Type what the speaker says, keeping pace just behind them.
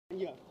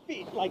your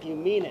feet like you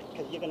mean it,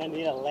 because you're going to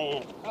need to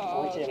land. Oh, I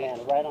want you to okay.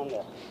 land right on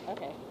there.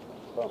 Okay.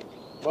 Boom,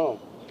 boom,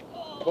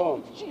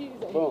 boom, Jeez,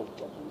 boom.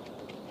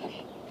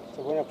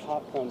 So we're going to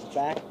pop from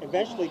back,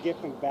 eventually get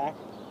from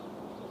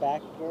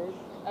backward.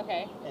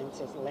 Okay. And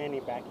just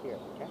landing back here,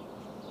 okay?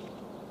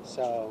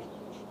 So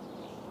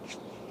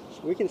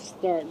we can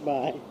start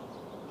by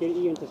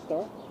getting you into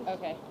start.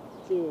 Okay.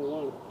 2,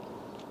 1.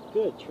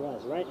 Good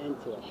thrust, right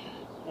into it.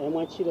 And I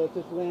want you to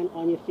just land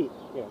on your feet.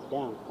 Here,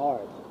 down,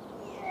 hard.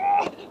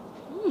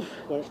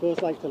 What it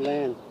feels like to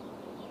land.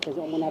 Because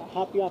when I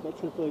pop you up,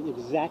 it's going to feel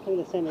exactly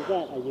the same as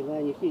that. As you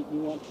land your feet, you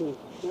want to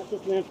not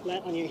just land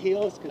flat on your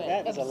heels, because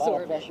that is a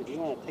lot of pressure. You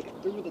want to take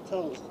it through the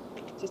toes,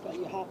 just like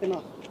you're hopping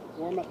off.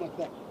 Warm up like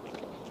that.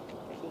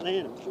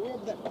 Land,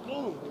 absorb that,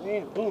 boom,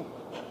 land, boom.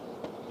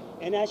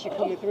 And as you're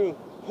coming through,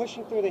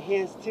 pushing through the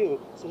hands too,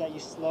 so that you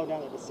slow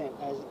down the descent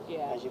as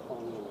you're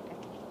falling in, okay?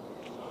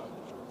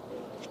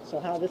 So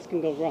how this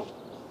can go wrong.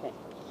 Okay,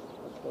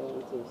 let's go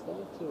into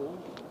start, 2, 1.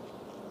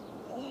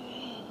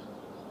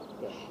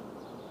 Good.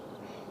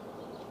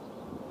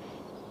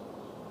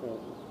 Good.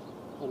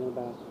 Coming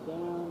back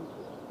down.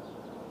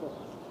 Good.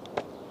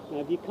 Now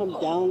if you come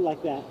down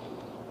like that,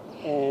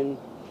 and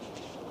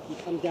you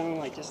come down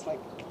like just like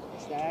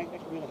that can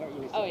really hurt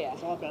you. Oh yeah.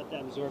 It's all about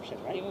that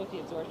absorption, right? Even with the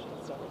absorption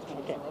and stuff, it's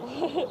okay.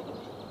 Miserable.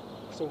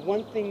 So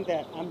one thing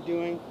that I'm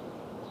doing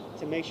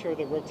to make sure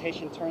the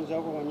rotation turns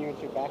over when you're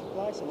into back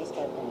fly, so let's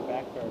start from the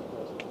back guard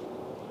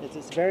first.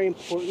 It's very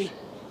important,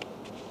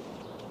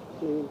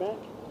 leaning back,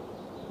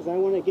 because I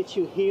want to get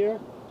you here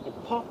and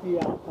pop you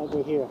out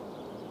over here.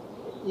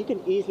 You can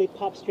easily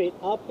pop straight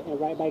up and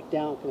right back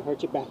down. It can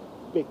hurt your back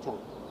big time,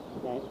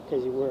 right?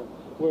 Because we're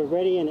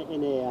already in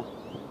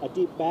a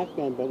deep back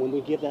bend, but when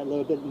we give that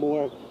little bit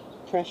more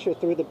pressure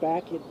through the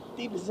back, it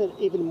deepens it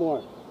even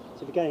more.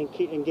 So you got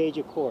to engage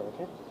your core,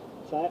 okay?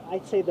 So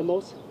I'd say the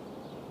most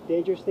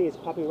dangerous thing is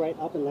popping right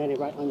up and landing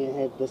right on your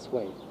head this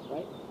way,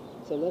 right?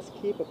 So let's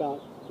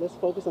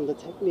focus on the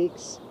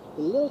techniques,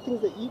 the little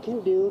things that you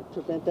can do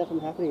to prevent that from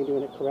happening and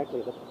doing it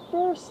correctly. The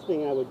first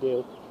thing I would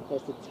do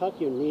is to tuck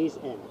your knees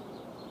in.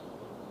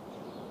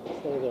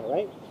 Stay there,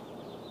 right?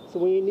 So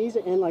when your knees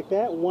are in like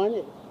that, one,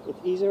 it's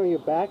easier on your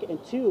back,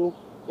 and two,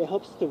 it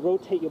helps to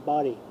rotate your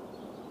body.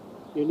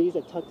 Your knees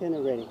are tucked in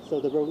already. So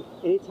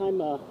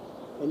anytime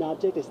an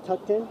object is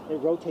tucked in, it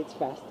rotates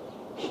faster,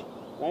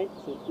 right?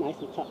 So it's nice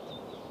and tucked.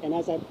 And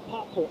as I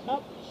pop her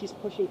up, she's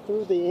pushing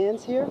through the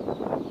hands here.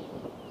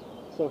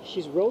 So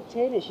she's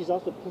rotating, and she's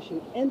also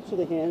pushing into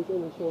the hands,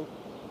 and then she'll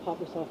pop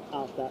herself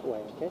out that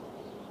way, okay?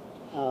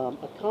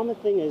 A common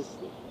thing is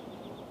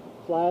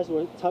flyers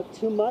will tuck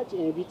too much,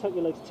 and if you tuck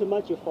your legs too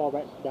much, you'll fall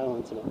right down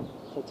into them.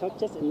 So tuck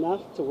just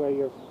enough to where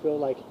you feel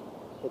like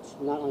it's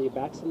not on your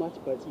back so much,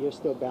 but you're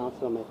still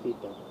balancing on my feet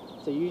there.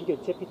 So you use your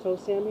tippy toe,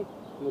 Sammy,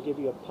 and we'll give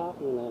you a pop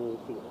and land on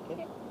your feet,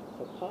 okay?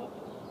 So pop,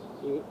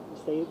 you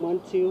stay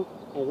 1, 2,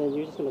 and then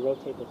you're just going to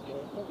rotate this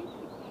way, okay?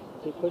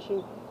 Keep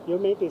pushing. Your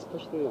main thing is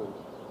push through your arms.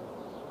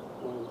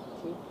 1,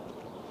 2.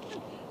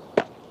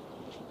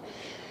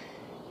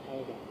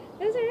 Okay.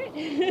 That's all right.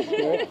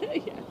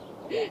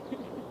 Yeah.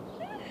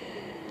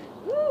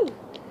 Woo!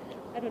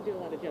 I don't do a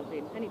lot of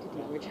jumping. I need to do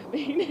more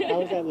jumping. How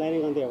was that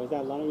landing on there? Was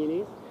that a lot on your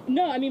knees?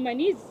 No, I mean my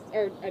knees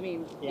are,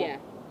 yeah.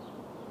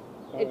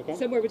 Okay.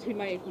 Somewhere between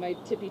my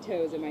tippy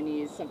toes and my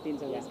knees,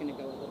 something's always going to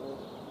go a little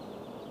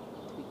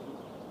tweaky.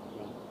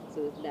 Yeah.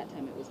 So that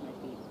time it was my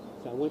feet.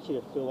 So I want you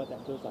to feel what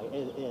that feels like.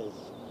 It is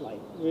like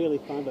really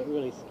fun, but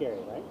really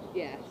scary, right?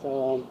 Yeah.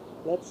 So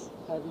let's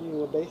have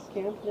you a base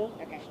camp now.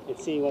 Okay. And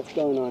see what's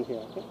going on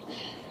here. Okay.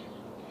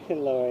 Hey,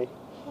 Lori.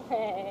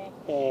 Hey.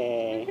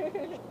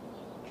 Hey.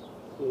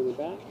 Leaning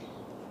back.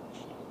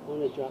 I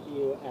want to drop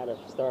you out of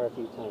star a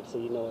few times so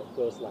you know what it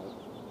feels like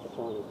to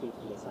fall on your feet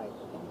from this height.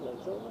 Okay.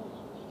 Legs over.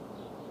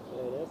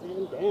 There it is.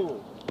 And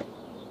down.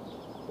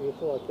 So you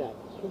feel like that.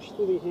 Push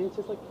through the hands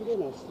just like you did.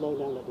 Now slow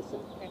down that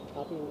descent. Okay.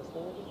 Hopping on the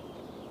star.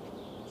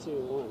 2,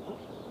 1. Up.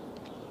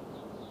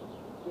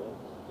 Good.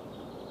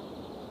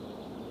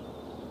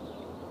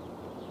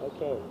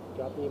 Okay,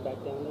 dropping you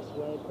back down this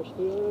way, push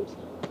through your arms.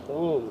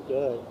 Boom,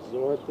 good.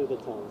 Absorb through the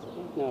toes.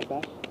 Okay, now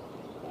back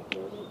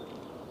there again.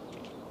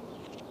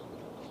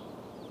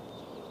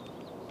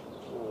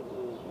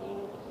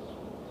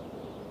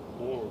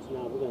 Hands.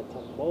 Now we're going to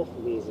tuck both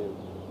knees in.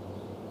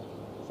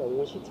 So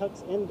when she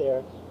tucks in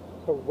there,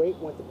 her weight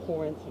wants to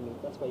pour into you.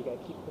 That's why you got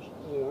to keep pushing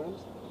through your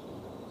arms.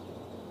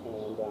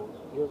 And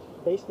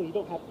you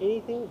don't have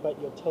anything but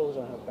your toes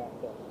on her back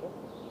there,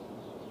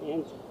 okay?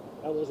 And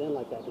elbows in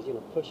like that because you're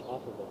going to push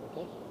off of it,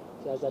 okay?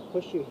 So as I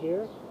push you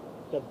here,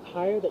 the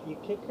higher that you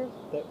kick her,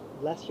 the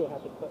less you'll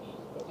have to push.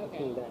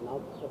 Between that, and I'll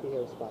be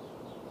here a spot.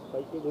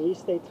 But when you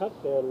stay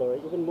tucked there,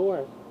 Lori, even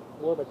more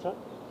of a tuck,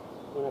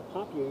 when I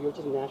pop you, you'll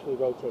just naturally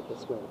rotate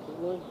this way, okay,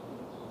 Lori?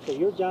 So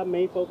your job,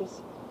 main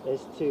focus,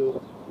 is to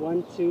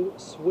 1, 2,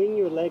 swing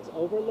your legs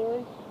over,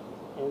 Lori,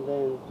 and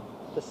then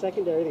the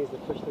secondary thing is to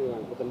push through your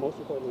arms, but the most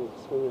important thing is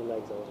to swing your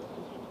legs over.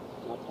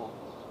 Now pop.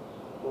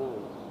 1,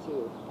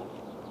 2, up.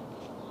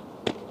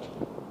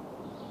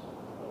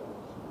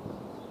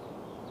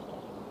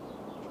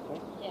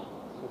 Okay? Yeah.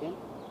 Again?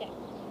 Yeah.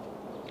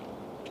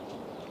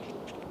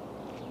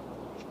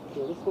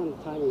 Yeah, this one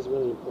timing is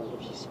really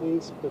important. If she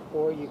swings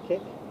before you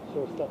kick,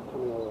 she'll start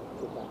coming over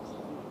too fast.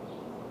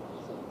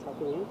 So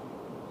tuck it in.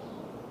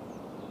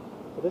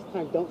 But this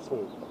time, don't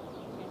swing.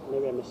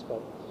 Maybe I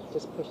misspoke.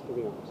 Just push through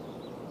the arms.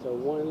 So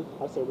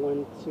I'll say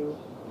 1, 2,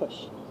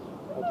 push.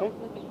 Okay?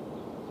 Okay.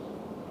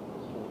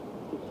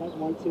 Keep tight,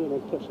 1, 2, and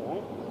then push, all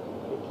right?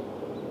 Okay.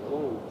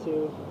 1,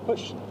 2,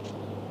 push.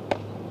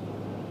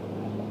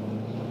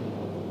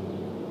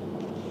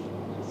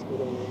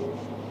 Scoot over here.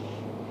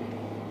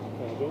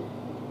 Okay, again.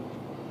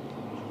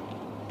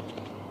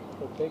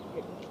 So big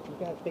kick. You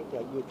gotta think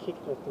like you kick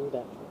her through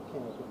that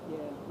canopy.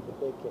 Yeah. The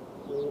big kick.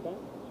 Bring it back.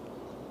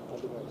 I'll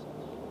do right side.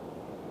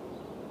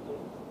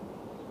 Okay.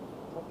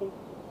 Tucking.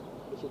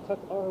 You should tuck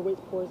all her weight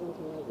pours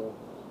into the elbow.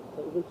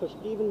 So even push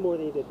even more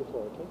than you did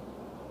before, okay?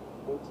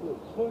 1, 2,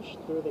 push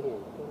through the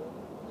hand.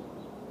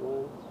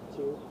 1,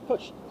 2,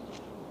 push.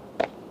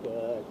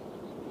 Good.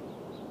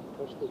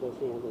 Push through those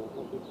hands and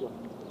help you flow.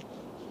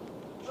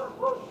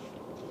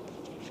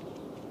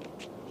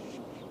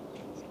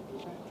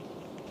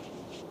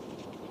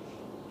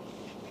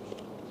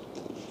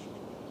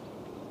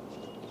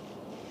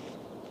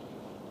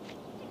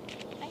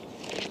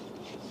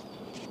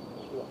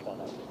 You won't fall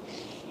out.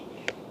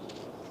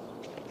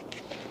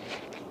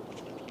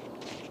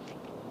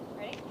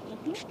 Ready?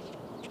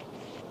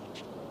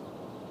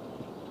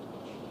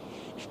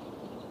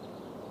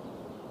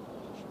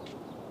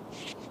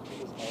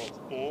 Just hold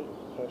and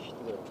push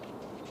through.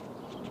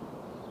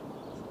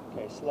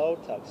 Okay, slow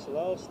tug.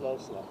 Slow, slow,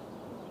 slow.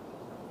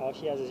 All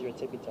she has is your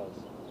tippy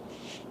toes.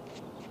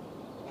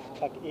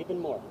 Tuck even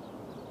more.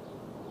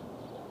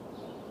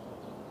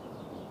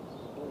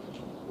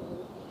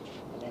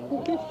 And then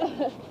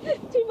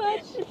Too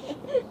much.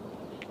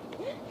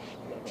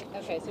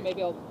 Okay, so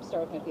maybe I'll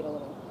start with my feet a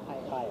little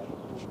higher.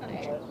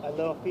 higher. A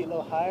little feet a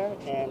little higher,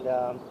 and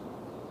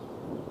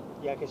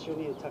yeah, because you'll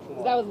need to tuck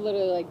more. That was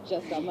literally like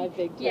just on my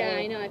big toe. Yeah,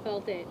 I know. I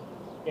felt it.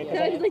 Yeah, 'cause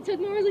I was like, tug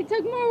more. I was like,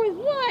 tug more with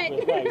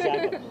what? Right,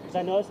 exactly. Because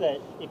I noticed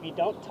that if you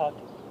don't tuck,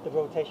 the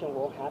rotation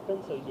won't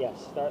happen. So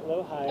yes, start a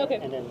little higher, Okay.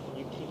 and then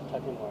you keep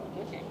tucking more.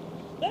 Okay.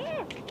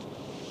 Ah!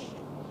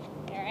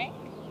 All right.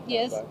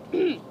 Yes.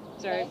 But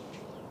Sorry.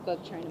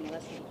 Bug trying to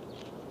molest me.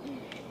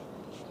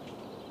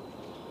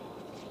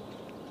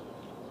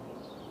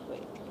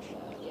 Wait.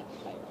 Yeah,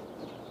 higher.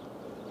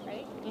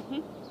 Ready?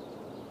 Mm-hmm.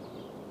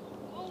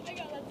 Oh my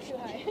God, that's too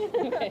high.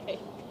 Okay.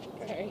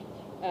 Sorry.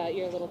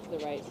 You're a little to the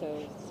right, so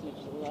smidge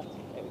to the left.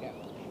 There we go.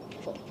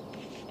 Cool.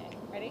 Okay.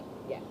 Ready?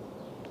 Yeah.